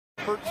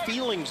hurt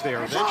feelings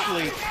there.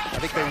 Eventually, I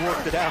think they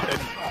worked it out, and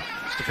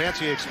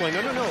Stefanski explained,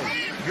 no,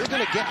 you're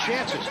going to get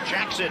chances.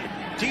 Jackson,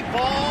 deep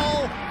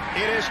ball.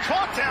 It is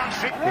caught down.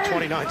 With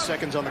 29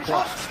 seconds on the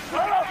clock.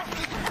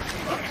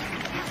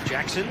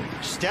 Jackson,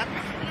 step.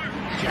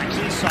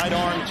 Jackson,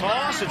 sidearm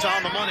toss. It's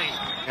on the money.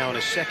 Now in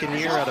his second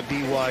year out of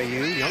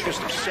BYU,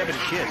 youngest of 7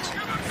 kids.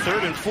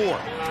 3rd and 4.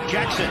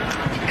 Jackson,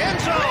 end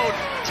zone,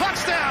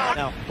 touchdown.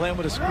 Now playing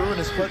with a screw in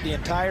his foot the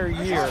entire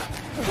year,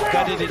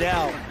 gutted it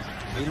out.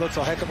 He looks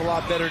a heck of a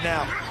lot better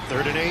now.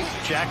 3rd and 8.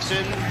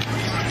 Jackson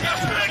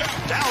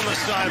down the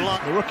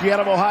sideline. The rookie out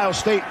of Ohio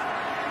State.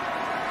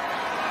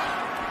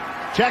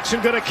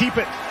 Jackson going to keep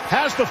it.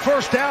 Has the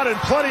first down and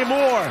plenty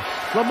more.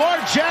 Lamar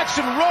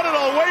Jackson running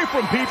away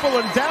from people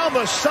and down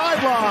the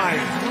sideline.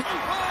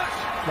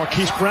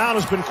 Marquise Brown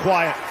has been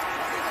quiet.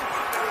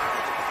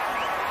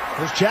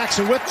 There's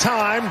Jackson with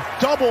time.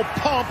 Double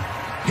pump.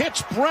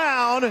 Hits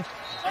Brown.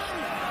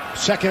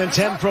 2nd and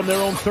 10 from their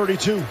own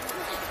 32.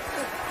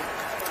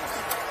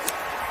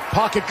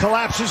 Pocket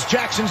collapses.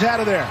 Jackson's out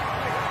of there.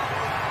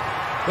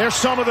 There's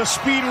some of the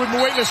speed we've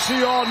been waiting to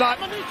see all night.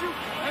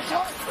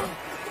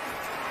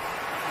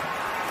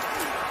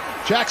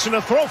 Jackson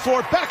to throw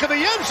for it. Back of the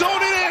end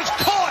zone. It is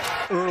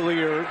caught.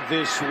 Earlier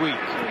this week.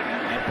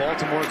 And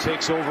Baltimore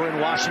takes over in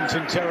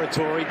Washington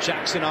territory.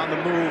 Jackson on the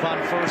move on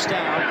first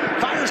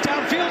down. Fires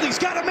downfield. He's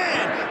got a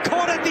man.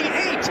 Caught at the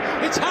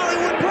 8. It's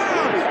Hollywood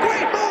Brown.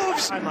 Great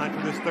moves. Sideline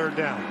for this 3rd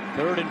down.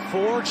 3rd and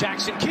 4.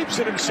 Jackson keeps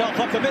it himself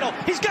up the middle.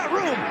 He's got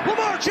room.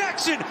 Lamar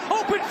Jackson.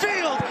 Open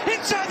field.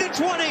 Inside the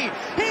 20.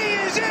 He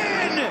is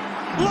in.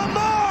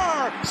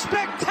 Lamar.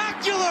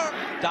 Spectacular.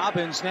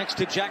 Dobbins next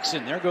to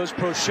Jackson. There goes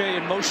Prochet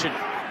in motion.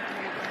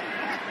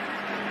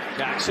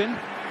 Jackson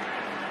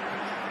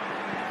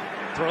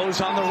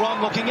throws on the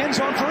run, looking end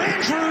zone for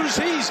Andrews.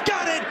 He's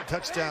got it.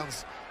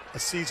 Touchdowns a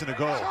season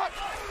ago.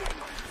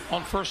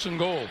 On 1st and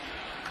goal.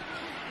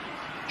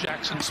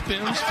 Jackson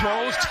spins,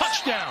 throws,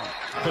 touchdown.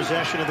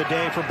 Possession of the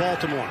day for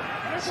Baltimore.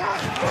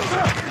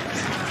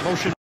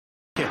 Motion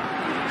kick.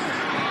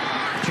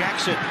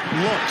 Jackson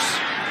looks.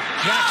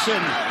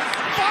 Jackson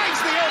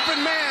finds the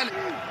open man.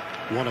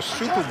 Won a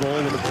Super Bowl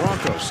with the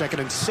Broncos. 2nd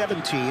and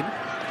 17.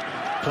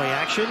 Play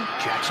action.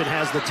 Jackson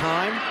has the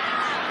time.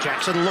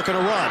 Jackson looking to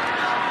run.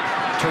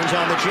 Turns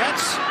on the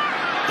Jets.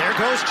 There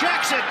goes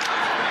Jackson.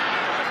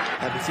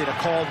 Haven't seen a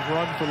called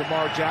run for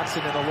Lamar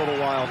Jackson in a little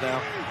while now.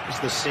 It's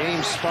the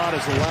same spot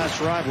as the last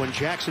drive when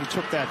Jackson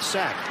took that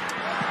sack.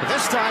 But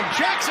this time,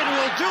 Jackson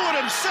will do it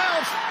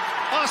himself.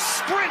 A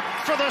sprint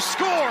for the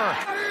score.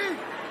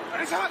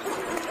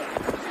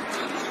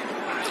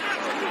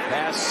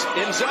 Pass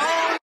in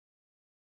zone.